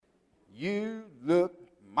You look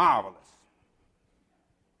marvelous.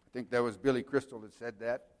 I think that was Billy Crystal that said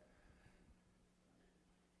that.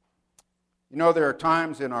 You know, there are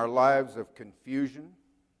times in our lives of confusion,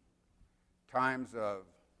 times of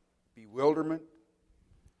bewilderment,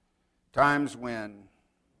 times when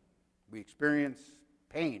we experience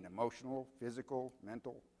pain, emotional, physical,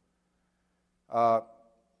 mental.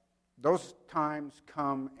 Those times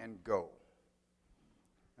come and go.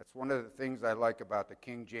 That's one of the things I like about the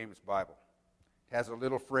King James Bible. It has a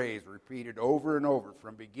little phrase repeated over and over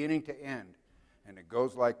from beginning to end, and it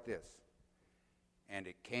goes like this: and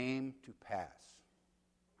it came to pass.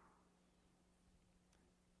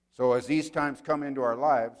 So as these times come into our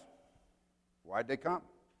lives, why'd they come?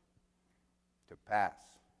 To pass.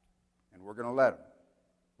 And we're going to let them.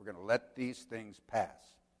 We're going to let these things pass.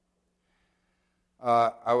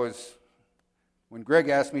 When Greg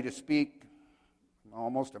asked me to speak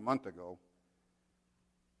almost a month ago,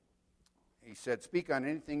 he said, speak on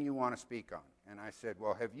anything you want to speak on. And I said,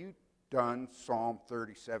 well, have you done Psalm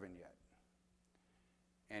 37 yet?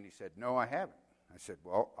 And he said, no, I haven't. I said,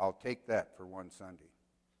 well, I'll take that for one Sunday.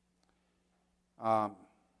 I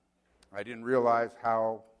didn't realize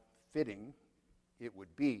how fitting it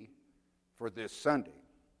would be for this Sunday.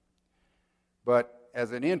 But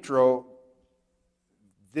as an intro,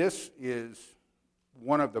 this is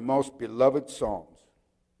one of the most beloved psalms.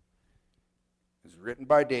 It's written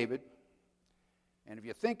by David. And if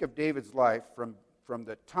you think of David's life, from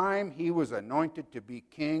the time he was anointed to be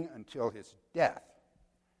king until his death,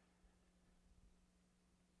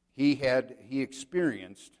 he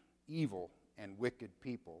experienced evil and wicked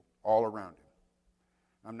people all around him.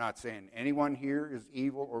 I'm not saying anyone here is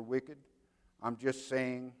evil or wicked. I'm just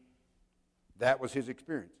saying that was his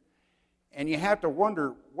experience. And you have to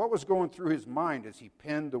wonder what was going through his mind as he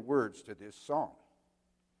penned the words to this song.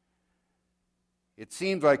 It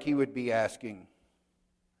seems like he would be asking,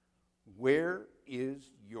 where is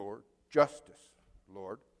your justice,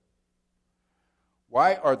 Lord?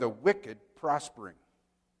 Why are the wicked prospering?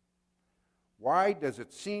 Why does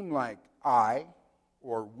it seem like I,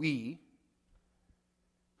 or we,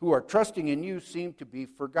 who are trusting in you seem to be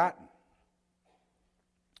forgotten?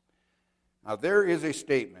 Now, there is a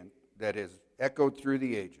statement that is echoed through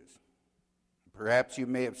the ages. Perhaps you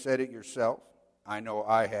may have said it yourself. I know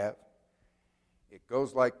I have. It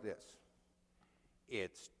goes like this: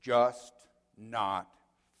 it's just not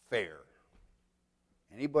fair.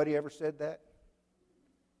 Anybody ever said that?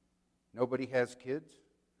 Nobody has kids?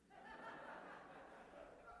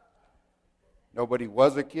 Nobody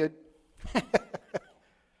was a kid?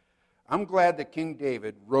 I'm glad that King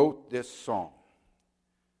David wrote this song.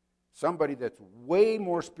 Somebody that's way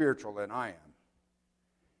more spiritual than I am.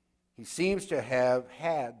 He seems to have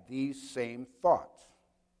had these same thoughts.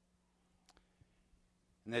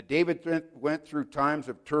 And that David went through times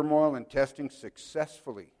of turmoil and testing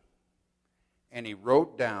successfully. And he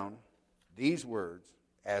wrote down these words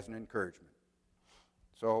as an encouragement.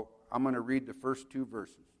 So I'm going to read the first two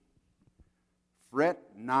verses. Fret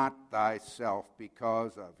not thyself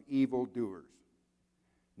because of evildoers,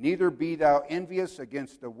 neither be thou envious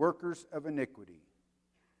against the workers of iniquity,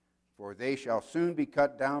 for they shall soon be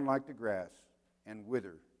cut down like the grass and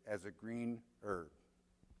wither as a green herb.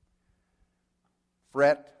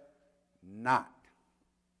 Fret not.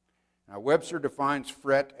 Now, Webster defines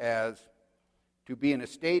fret as to be in a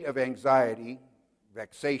state of anxiety,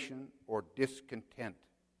 vexation, or discontent,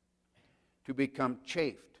 to become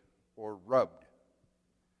chafed or rubbed.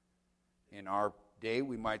 In our day,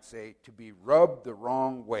 we might say to be rubbed the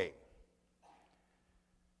wrong way.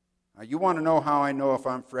 Now, you want to know how I know if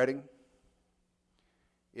I'm fretting?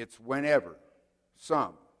 It's whenever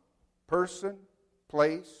some person,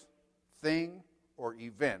 place, thing, or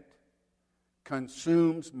event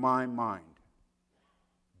consumes my mind,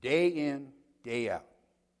 day in, day out.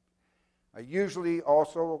 I usually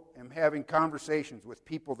also am having conversations with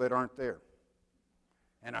people that aren't there,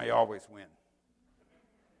 and I always win.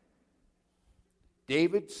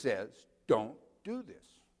 David says, don't do this.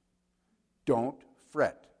 Don't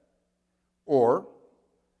fret. Or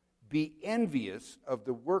be envious of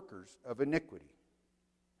the workers of iniquity.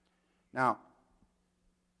 Now,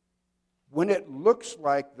 when it looks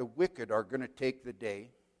like the wicked are going to take the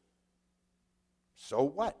day, so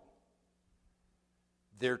what?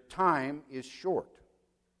 Their time is short.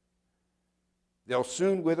 They'll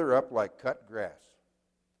soon wither up like cut grass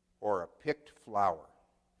or a picked flower.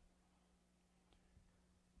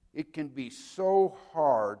 It can be so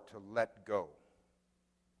hard to let go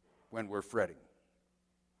when we're fretting.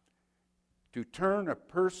 To turn a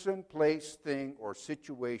person, place, thing, or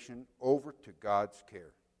situation over to God's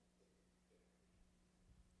care.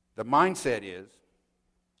 The mindset is,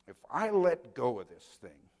 if I let go of this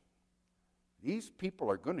thing, these people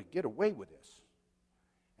are going to get away with this.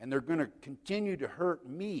 And they're going to continue to hurt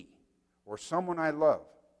me or someone I love.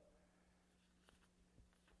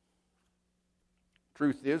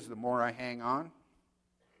 Truth is, the more I hang on,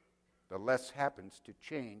 the less happens to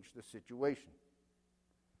change the situation.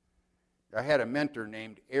 I had a mentor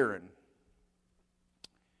named Aaron.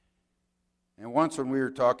 And once when we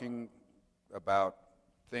were talking about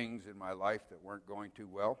things in my life that weren't going too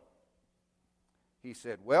well, he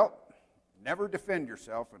said, well, never defend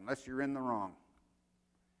yourself unless you're in the wrong.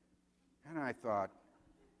 And I thought,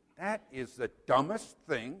 that is the dumbest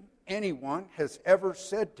thing anyone has ever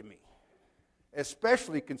said to me,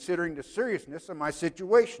 especially considering the seriousness of my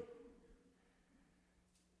situation.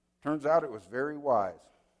 Turns out it was very wise.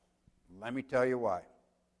 Let me tell you why.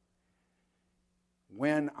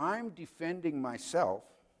 When I'm defending myself,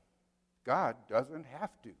 God doesn't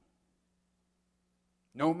have to.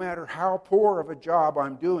 No matter how poor of a job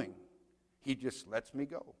I'm doing, He just lets me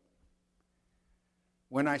go.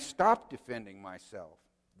 When I stop defending myself,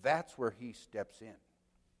 that's where He steps in.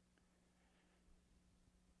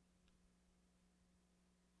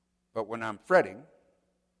 But when I'm fretting,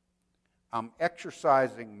 I'm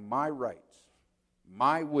exercising my rights,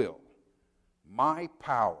 my will, my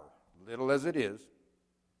power, little as it is,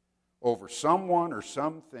 over someone or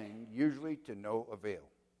something, usually to no avail.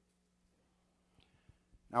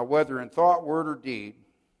 Now, whether in thought, word, or deed,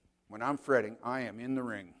 when I'm fretting, I am in the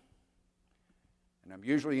ring. And I'm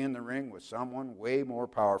usually in the ring with someone way more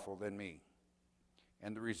powerful than me.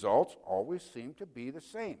 And the results always seem to be the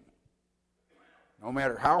same. No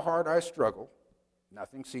matter how hard I struggle,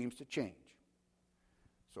 nothing seems to change.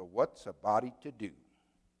 So what's a body to do?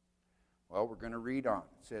 Well, we're going to read on.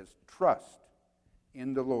 It says, trust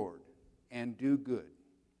in the Lord and do good.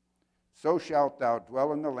 So shalt thou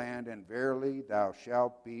dwell in the land, and verily thou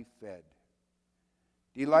shalt be fed.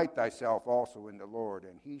 Delight thyself also in the Lord,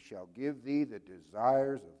 and He shall give thee the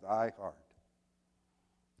desires of thy heart.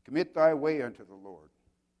 Commit thy way unto the Lord.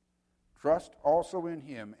 Trust also in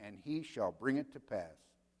Him, and He shall bring it to pass.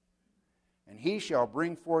 And He shall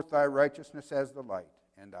bring forth thy righteousness as the light,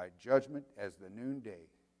 and thy judgment as the noonday.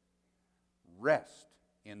 Rest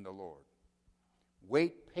in the Lord.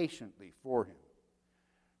 Wait patiently for Him.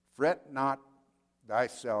 Fret not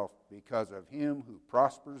thyself because of him who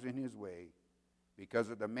prospers in his way, because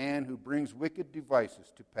of the man who brings wicked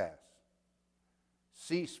devices to pass.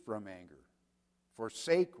 Cease from anger.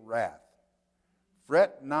 Forsake wrath.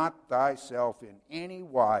 Fret not thyself in any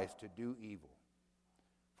wise to do evil,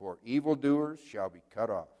 for evildoers shall be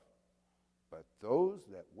cut off. But those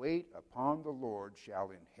that wait upon the Lord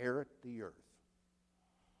shall inherit the earth.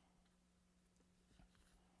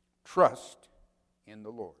 Trust in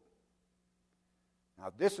the Lord.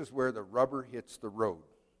 Now, this is where the rubber hits the road.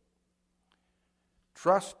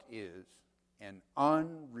 Trust is an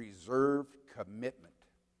unreserved commitment.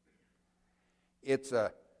 It's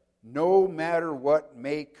a no matter what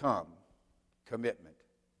may come commitment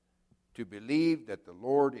to believe that the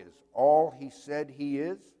Lord is all He said He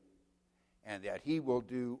is, and that He will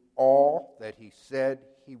do all that He said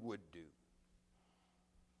He would do,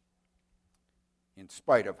 in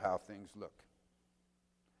spite of how things look.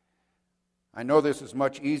 I know this is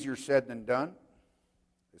much easier said than done,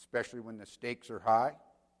 especially when the stakes are high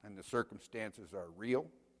and the circumstances are real.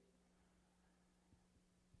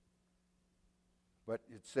 But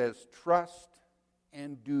it says, trust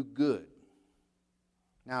and do good.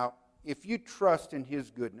 Now, if you trust in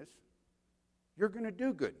His goodness, you're going to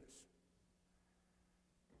do goodness.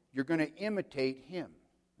 You're going to imitate Him.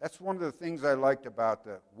 That's one of the things I liked about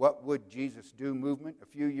the What Would Jesus Do movement a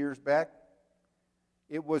few years back.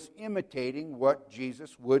 It was imitating what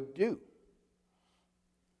Jesus would do.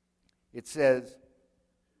 It says,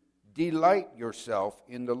 delight yourself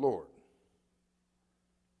in the Lord.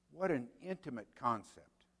 What an intimate concept.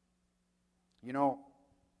 You know,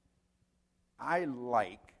 I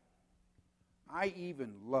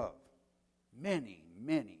even love many,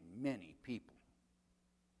 many, many people.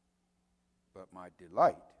 But my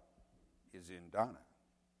delight is in Donna,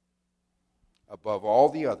 above all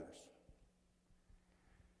the others.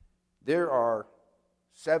 There are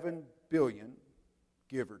 7 billion,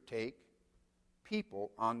 give or take, people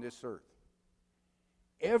on this earth.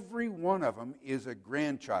 Every one of them is a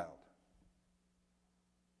grandchild.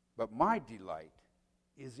 But my delight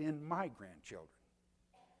is in my grandchildren.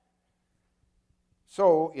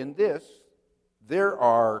 So in this, there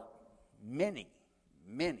are many,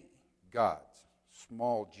 many gods,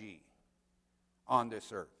 small g, on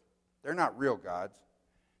this earth. They're not real gods.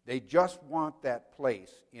 They just want that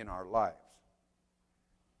place in our lives.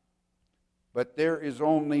 But there is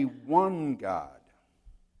only one God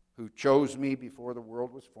who chose me before the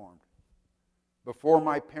world was formed, before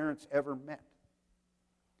my parents ever met.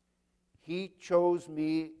 He chose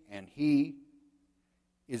me, and He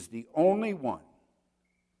is the only one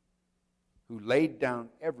who laid down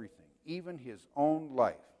everything, even His own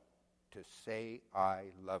life, to say, I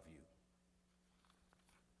love you.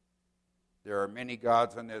 There are many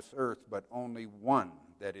gods on this earth, but only one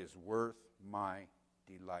that is worth my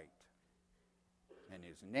delight. And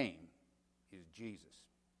His name is Jesus.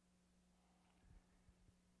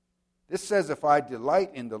 This says, if I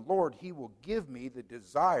delight in the Lord, He will give me the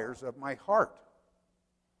desires of my heart.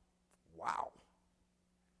 Wow.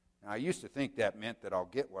 Now, I used to think that meant that I'll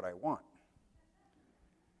get what I want.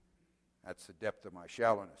 That's the depth of my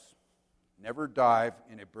shallowness. Never dive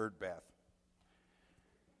in a bird bath.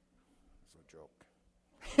 It's a joke.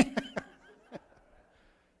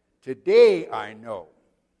 Today I know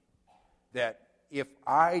that if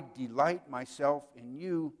I delight myself in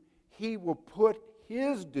you, He will put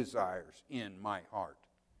His desires in my heart.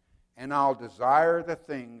 And I'll desire the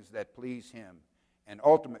things that please Him and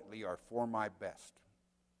ultimately are for my best.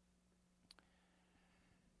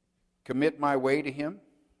 Commit my way to Him,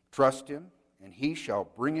 trust Him, and He shall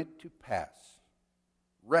bring it to pass.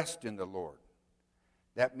 Rest in the Lord.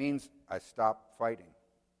 That means I stop fighting.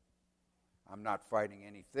 I'm not fighting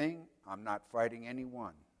anything. I'm not fighting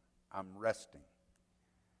anyone. I'm resting.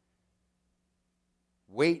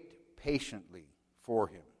 Wait patiently for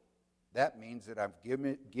Him. That means that I'm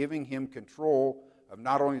giving Him control of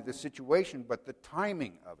not only the situation, but the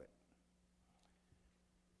timing of it.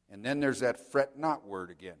 And then there's that fret not word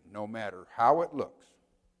again, no matter how it looks.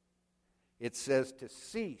 It says to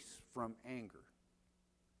cease from anger.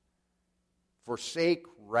 Forsake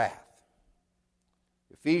wrath.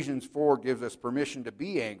 Ephesians 4 gives us permission to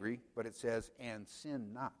be angry, but it says, and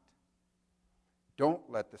sin not. Don't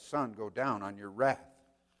let the sun go down on your wrath.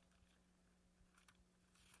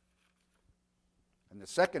 And the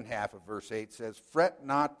second half of verse 8 says, fret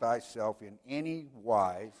not thyself in any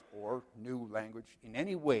wise, or new language, in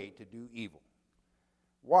any way to do evil.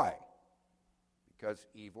 Why? Because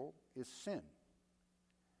evil is sin.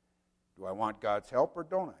 Do I want God's help or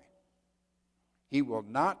don't I? He will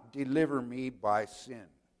not deliver me by sin,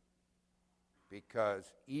 because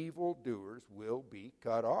evildoers will be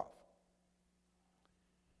cut off.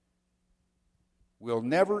 We'll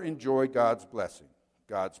never enjoy God's blessing,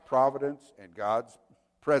 God's providence, and God's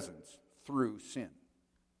presence through sin.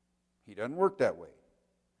 He doesn't work that way.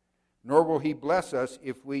 Nor will He bless us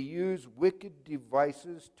if we use wicked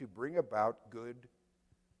devices to bring about good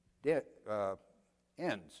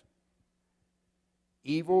ends.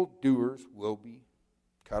 Evil doers will be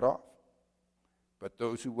cut off. But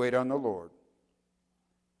those who wait on the Lord,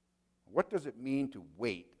 what does it mean to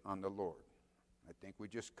wait on the Lord? I think we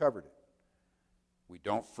just covered it. We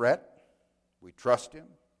don't fret. We trust Him.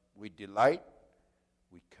 We delight.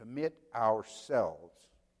 We commit ourselves.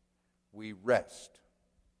 We rest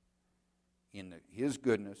in His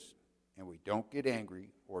goodness, and we don't get angry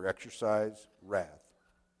or exercise wrath.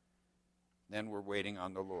 Then we're waiting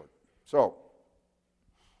on the Lord. So,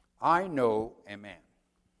 I know a man.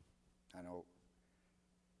 I know.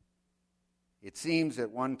 It seems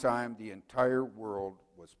at one time the entire world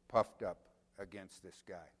was puffed up against this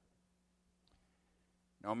guy.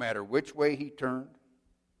 No matter which way he turned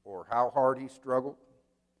or how hard he struggled,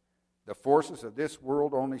 the forces of this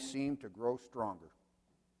world only seemed to grow stronger.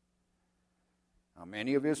 Now,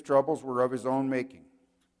 many of his troubles were of his own making.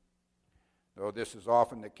 Though this is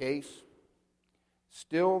often the case,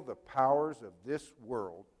 still the powers of this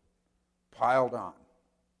world piled on,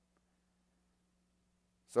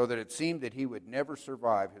 so that it seemed that he would never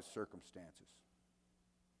survive his circumstances.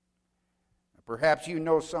 Now, perhaps you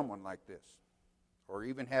know someone like this, or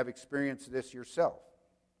even have experienced this yourself.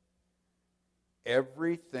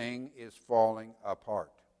 Everything is falling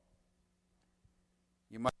apart.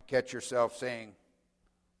 You might catch yourself saying,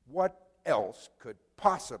 what else could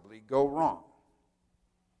possibly go wrong?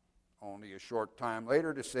 Only a short time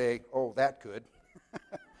later to say, oh, that could.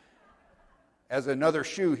 As another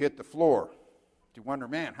shoe hit the floor. You wonder,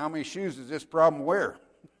 man, how many shoes does this problem wear?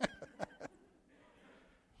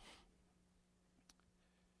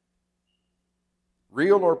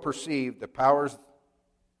 Real or perceived, the powers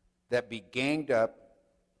that be ganged up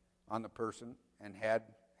on the person and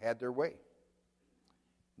had their way.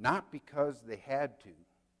 Not because they had to,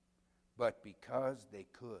 but because they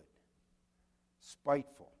could.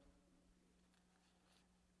 Spiteful.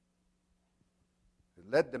 It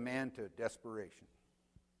led the man to desperation.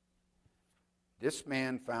 This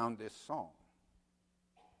man found this song.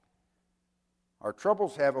 Our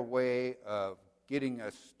troubles have a way of getting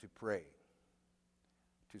us to pray,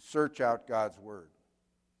 to search out God's Word,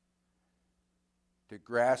 to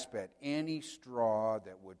grasp at any straw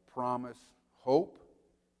that would promise hope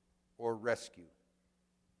or rescue.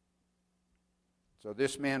 So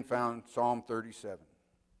this man found Psalm 37,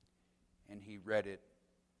 and he read it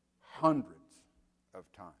hundreds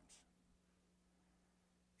of times.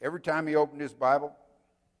 Every time he opened his Bible,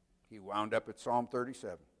 he wound up at Psalm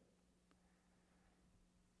 37.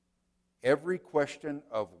 Every question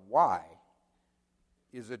of why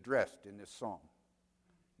is addressed in this psalm.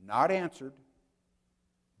 Not answered,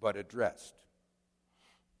 but addressed.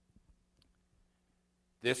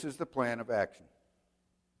 This is the plan of action.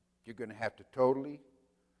 You're going to have to totally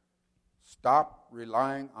stop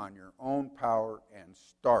relying on your own power and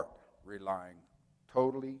start relying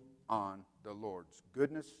totally on the Lord's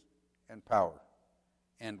goodness and power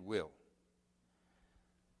and will.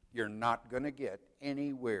 You're not going to get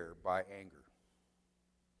anywhere by anger,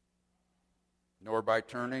 nor by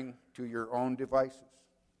turning to your own devices,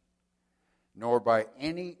 nor by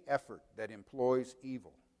any effort that employs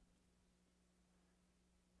evil.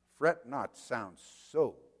 Fret not sounds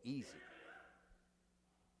so easy.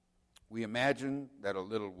 We imagine that a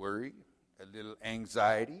little worry, a little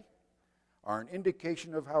anxiety are an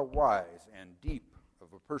indication of how wise and deep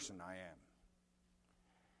of a person I am.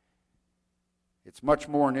 It's much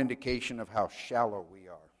more an indication of how shallow we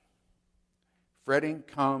are. Fretting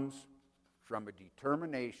comes from a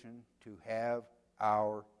determination to have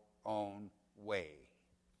our own way.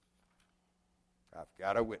 I've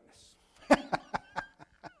got a witness.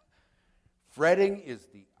 Fretting is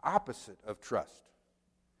the opposite of trust.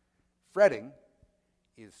 Fretting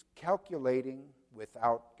is calculating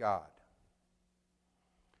without God.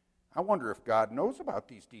 I wonder if God knows about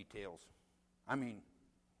these details. I mean,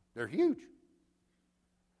 they're huge.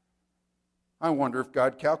 I wonder if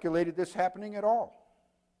God calculated this happening at all.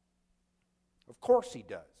 Of course he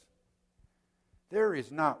does. There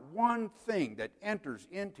is not one thing that enters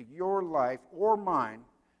into your life or mine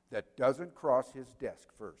that doesn't cross his desk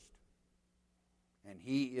first. And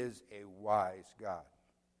he is a wise God.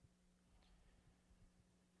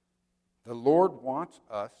 The Lord wants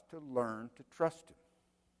us to learn to trust him.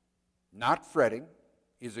 Not fretting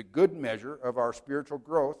is a good measure of our spiritual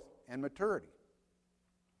growth and maturity.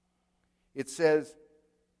 It says,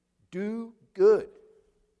 do good.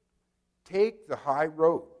 Take the high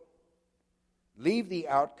road. Leave the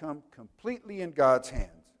outcome completely in God's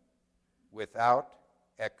hands without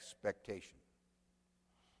expectation.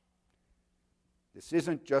 This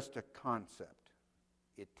isn't just a concept.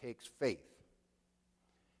 It takes faith.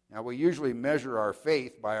 Now, we usually measure our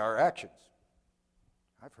faith by our actions.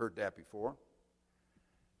 I've heard that before.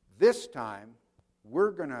 This time,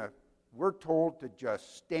 we're told to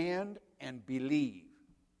just stand and believe.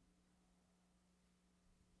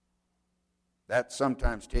 That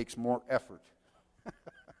sometimes takes more effort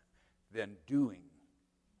than doing.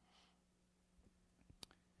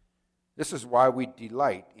 This is why we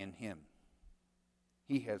delight in him.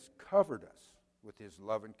 He has covered us with his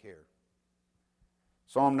love and care.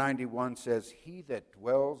 Psalm 91 says, he that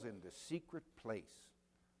dwells in the secret place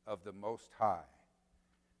of the Most High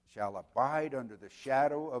shall abide under the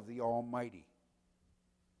shadow of the Almighty.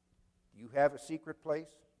 You have a secret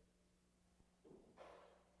place?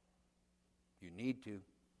 You need to.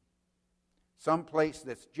 Some place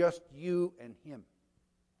that's just you and him.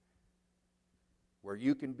 Where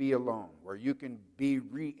you can be alone, where you can be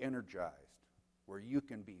re-energized, where you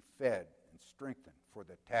can be fed and strengthened for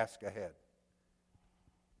the task ahead.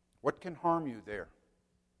 What can harm you there?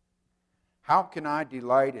 How can I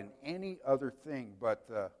delight in any other thing but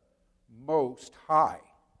the Most High?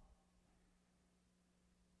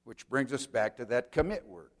 Which brings us back to that commit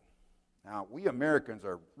word. Now, we Americans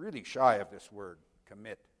are really shy of this word,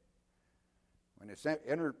 commit.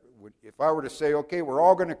 If I were to say, okay, we're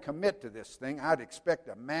all going to commit to this thing, I'd expect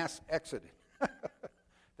a mass exodus.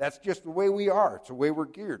 That's just the way we are. It's the way we're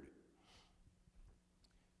geared.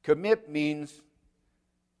 Commit means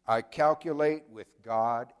I calculate with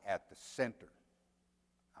God at the center.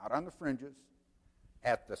 Not on the fringes,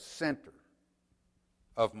 at the center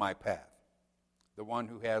of my path. The one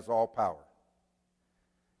who has all power.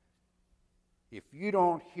 If you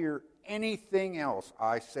don't hear anything else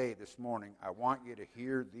I say this morning, I want you to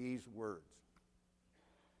hear these words.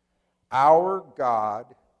 Our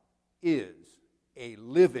God is a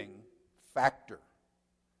living factor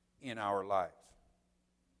in our lives.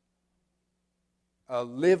 A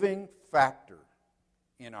living factor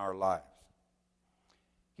in our lives.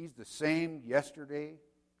 He's the same yesterday,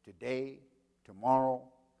 today, tomorrow,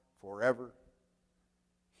 forever.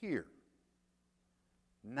 Here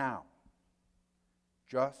now,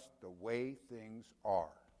 just the way things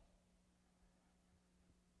are,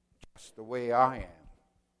 just the way I am,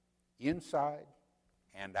 inside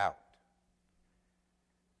and out.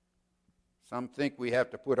 Some think we have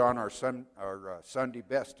to put on our Sunday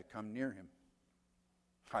best to come near him.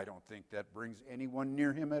 I don't think that brings anyone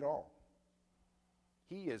near him at all.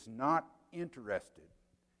 He is not interested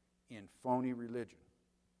in phony religion.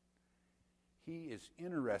 He is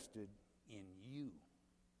interested in you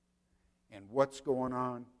and what's going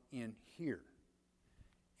on in here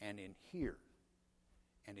and in here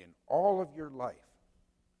and in all of your life.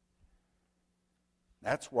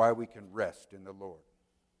 That's why we can rest in the Lord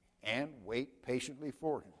and wait patiently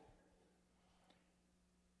for him.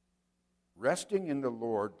 Resting in the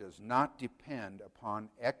Lord does not depend upon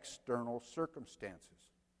external circumstances.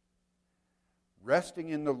 Resting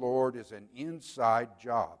in the Lord is an inside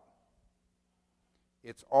job.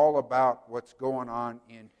 It's all about what's going on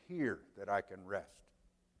in here that I can rest.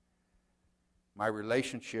 My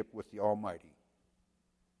relationship with the Almighty.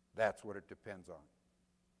 That's what it depends on.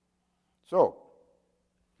 So,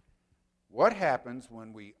 what happens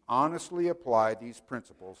when we honestly apply these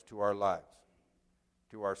principles to our lives,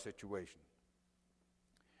 to our situation?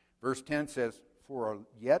 Verse 10 says, "For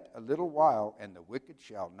yet a little while, and the wicked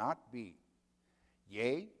shall not be.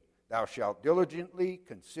 Yea, thou shalt diligently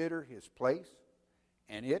consider his place,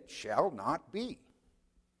 and it shall not be."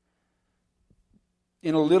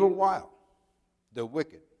 In a little while, the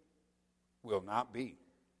wicked will not be.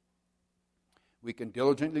 We can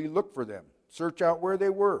diligently look for them, search out where they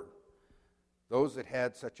were, those that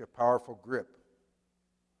had such a powerful grip,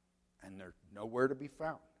 and they're nowhere to be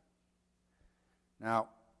found. Now,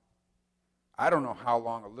 I don't know how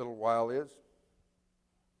long a little while is,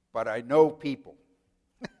 but I know people.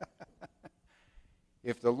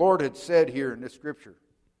 If the Lord had said here in this scripture,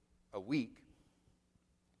 a week,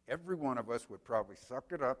 every one of us would probably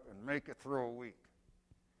suck it up and make it through a week.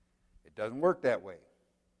 It doesn't work that way.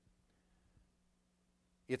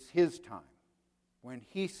 It's his time. When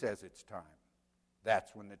he says it's time,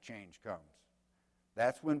 that's when the change comes.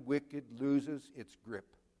 That's when wicked loses its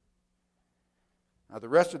grip. Now, the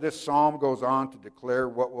rest of this psalm goes on to declare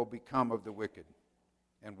what will become of the wicked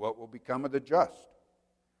and what will become of the just,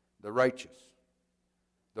 the righteous,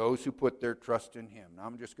 those who put their trust in him. Now,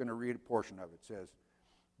 I'm just going to read a portion of it. It says,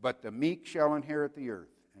 "But the meek shall inherit the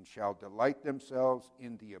earth and shall delight themselves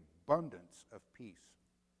in the abundance of peace.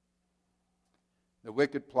 The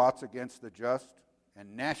wicked plots against the just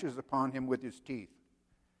and gnashes upon him with his teeth.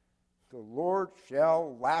 The Lord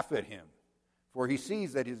shall laugh at him, for he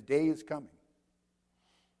sees that his day is coming.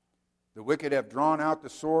 The wicked have drawn out the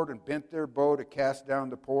sword and bent their bow to cast down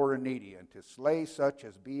the poor and needy, and to slay such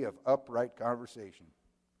as be of upright conversation.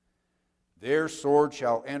 Their sword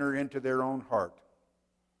shall enter into their own heart,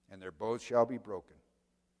 and their bows shall be broken.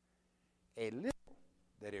 A little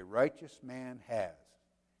that a righteous man has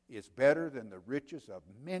is better than the riches of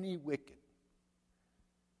many wicked.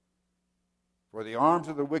 For the arms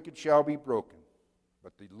of the wicked shall be broken,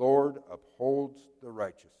 but the Lord upholds the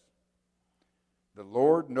righteous. The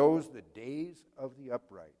Lord knows the days of the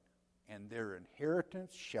upright, and their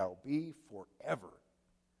inheritance shall be forever.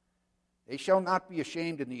 They shall not be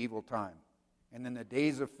ashamed in the evil time, and in the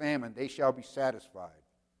days of famine they shall be satisfied.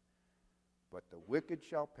 But the wicked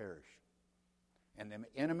shall perish, and the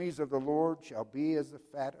enemies of the Lord shall be as the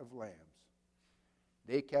fat of lambs.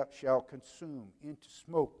 They shall consume into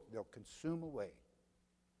smoke, they'll consume away.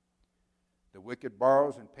 The wicked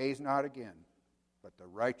borrows and pays not again, but the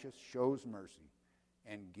righteous shows mercy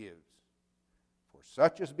and gives. For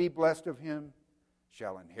such as be blessed of him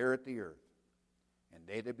shall inherit the earth, and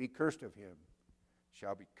they that be cursed of him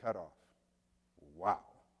shall be cut off." Wow.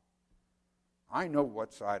 I know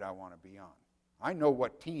what side I want to be on. I know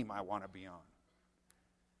what team I want to be on.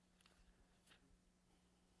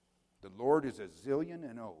 The Lord is a zillion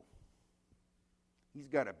and oh. He's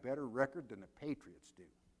got a better record than the Patriots do.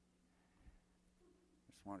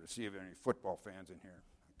 Just wanted to see if there are any football fans in here.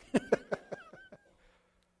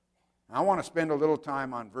 I want to spend a little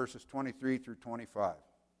time on verses 23 through 25.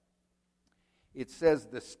 It says,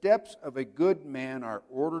 "The steps of a good man are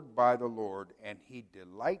ordered by the Lord, and he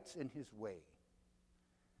delights in his way."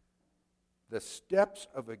 The steps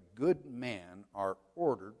of a good man are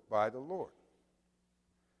ordered by the Lord.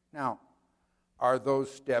 Now, are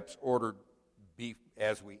those steps ordered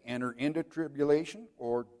as we enter into tribulation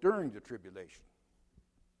or during the tribulation?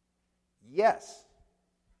 Yes.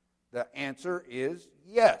 The answer is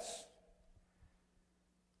yes.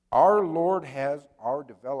 Our Lord has our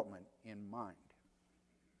development in mind.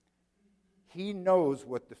 He knows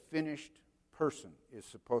what the finished person is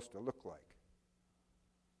supposed to look like.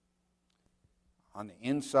 on the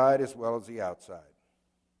inside as well as the outside.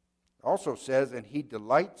 It also says, and he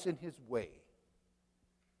delights in his way.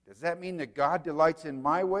 Does that mean that God delights in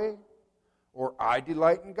my way, or I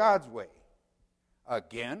delight in God's way?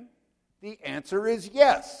 Again, the answer is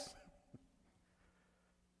yes.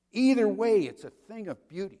 Either way, it's a thing of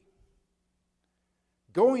beauty.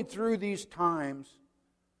 Going through these times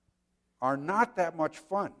are not that much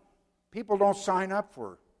fun. People don't sign up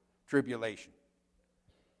for tribulation.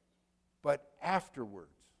 But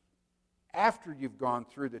afterwards, after you've gone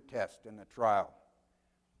through the test and the trial,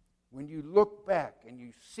 when you look back and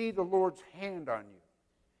you see the Lord's hand on you,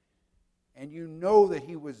 and you know that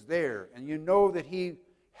He was there, and you know that He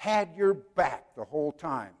had your back the whole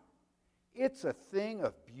time, it's a thing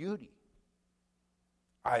of beauty.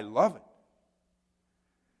 I love it.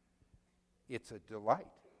 It's a delight.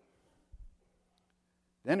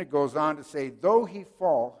 Then it goes on to say, though he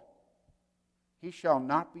fall, he shall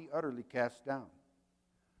not be utterly cast down,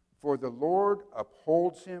 for the Lord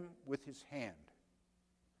upholds him with his hand.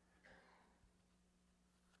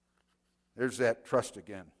 There's that trust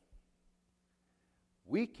again.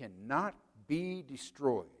 We cannot be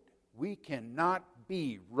destroyed. We cannot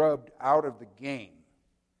be rubbed out of the game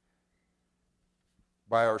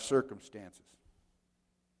by our circumstances.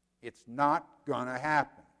 It's not going to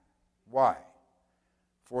happen. Why?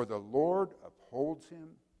 For the Lord upholds him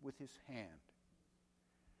with his hand.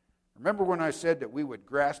 Remember when I said that we would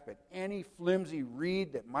grasp at any flimsy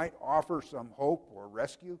reed that might offer some hope or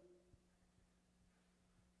rescue?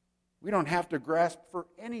 We don't have to grasp for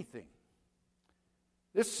anything.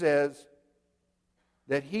 This says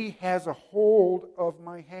that he has a hold of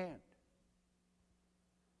my hand.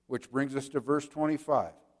 Which brings us to verse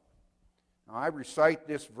 25. Now, I recite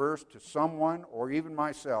this verse to someone or even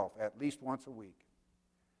myself at least once a week.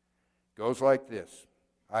 It goes like this.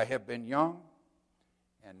 I have been young,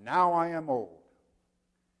 and now I am old.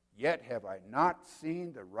 Yet have I not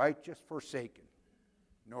seen the righteous forsaken,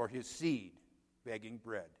 nor his seed begging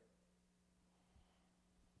bread.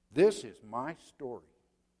 This is my story.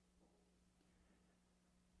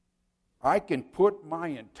 I can put my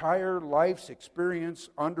entire life's experience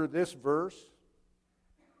under this verse,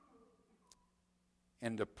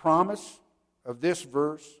 and the promise of this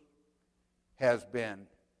verse has been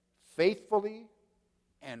faithfully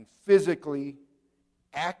and physically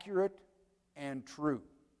accurate and true.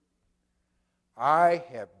 I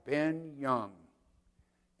have been young,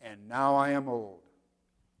 and now I am old.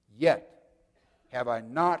 Yet have I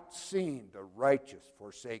not seen the righteous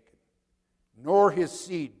forsaken, nor his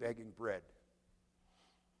seed begging bread.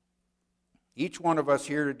 Each one of us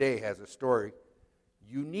here today has a story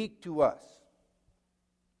unique to us.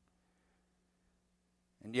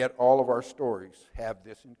 And yet all of our stories have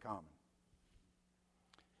this in common.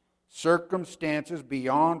 Circumstances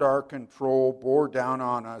beyond our control bore down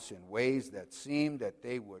on us in ways that seemed that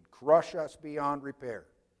they would crush us beyond repair.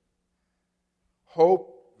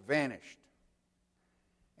 Hope vanished,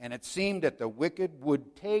 and it seemed that the wicked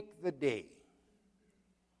would take the day.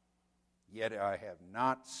 Yet I have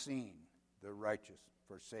not seen the righteous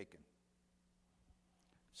forsaken.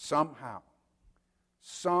 Somehow,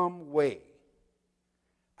 some way,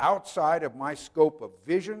 outside of my scope of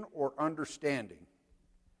vision or understanding,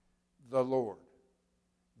 the Lord,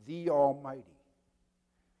 the Almighty,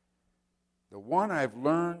 the one I've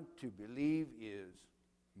learned to believe is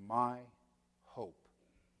my hope,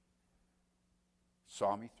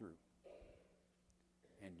 saw me through.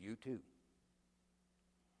 And you too.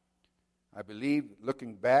 I believe,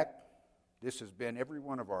 looking back, this has been every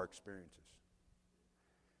one of our experiences.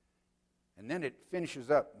 And then it finishes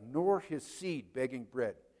up, nor his seed begging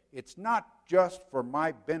bread. It's not just for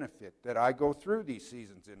my benefit that I go through these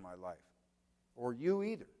seasons in my life, or you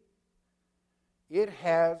either. It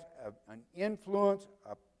has an influence,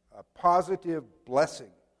 a positive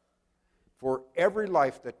blessing for every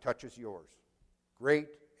life that touches yours, great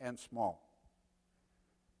and small.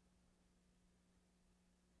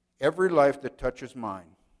 Every life that touches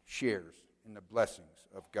mine shares in the blessings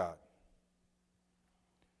of God.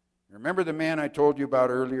 Remember the man I told you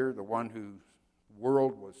about earlier, the one whose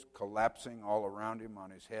world was collapsing all around him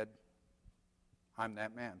on his head? I'm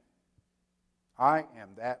that man. I am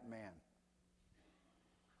that man.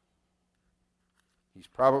 He's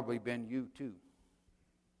probably been you too.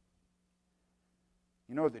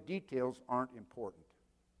 You know, the details aren't important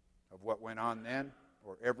of what went on then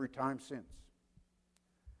or every time since.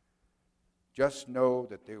 Just know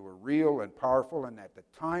that they were real and powerful, and at the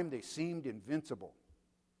time they seemed invincible.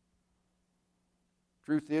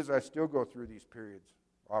 Truth is, I still go through these periods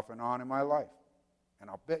off and on in my life, and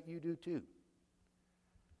I'll bet you do too.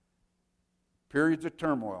 Periods of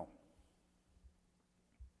turmoil,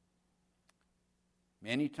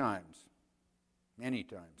 many times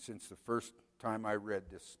since the first time I read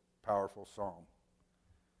this powerful psalm.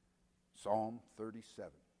 Psalm 37.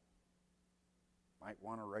 Might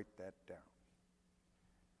want to write that down.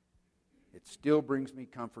 It still brings me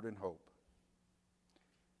comfort and hope.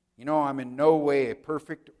 You know, I'm in no way a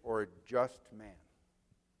perfect or a just man.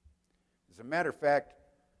 As a matter of fact,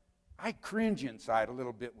 I cringe inside a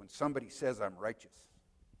little bit when somebody says I'm righteous.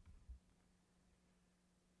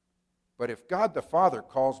 But if God the Father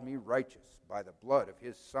calls me righteous by the blood of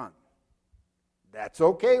His Son, that's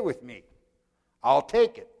okay with me. I'll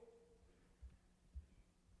take it.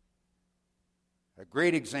 A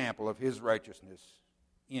great example of His righteousness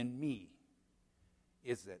in me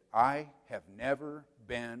is that I have never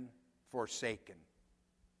been forsaken,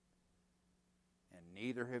 and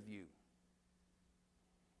neither have you.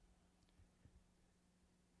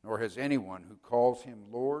 Nor has anyone who calls Him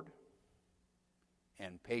Lord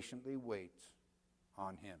and patiently waits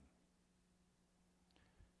on Him.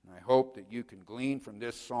 And I hope that you can glean from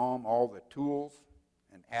this psalm all the tools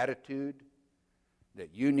and attitude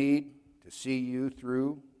that you need to see you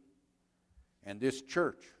through, and this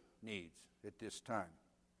church needs at this time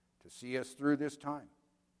to see us through this time.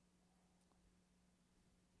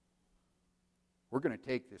 We're going to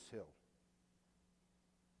take this hill.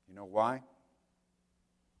 You know why?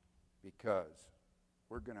 Because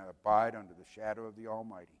we're going to abide under the shadow of the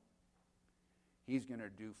Almighty. He's going to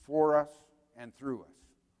do for us and through us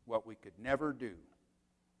what we could never do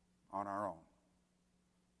on our own.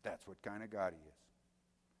 That's what kind of God He is.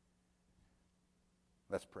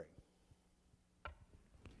 Let's pray.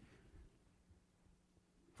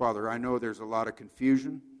 Father, I know there's a lot of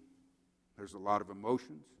confusion. There's a lot of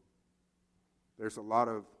emotions. There's a lot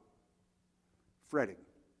of fretting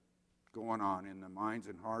going on in the minds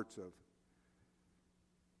and hearts of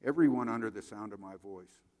everyone under the sound of my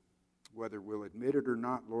voice. Whether we'll admit it or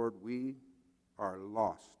not, Lord, we are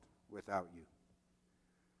lost without you.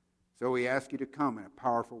 So we ask you to come in a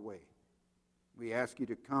powerful way. We ask you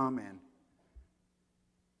to come and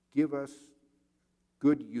give us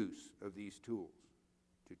good use of these tools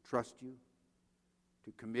to trust you,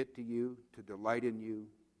 to commit to you, to delight in you,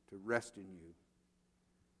 to rest in you.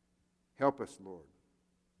 Help us, Lord,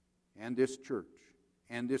 and this church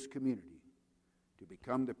and this community to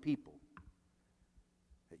become the people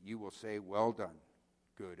that you will say, well done,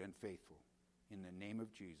 good and faithful. In the name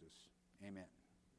of Jesus, amen.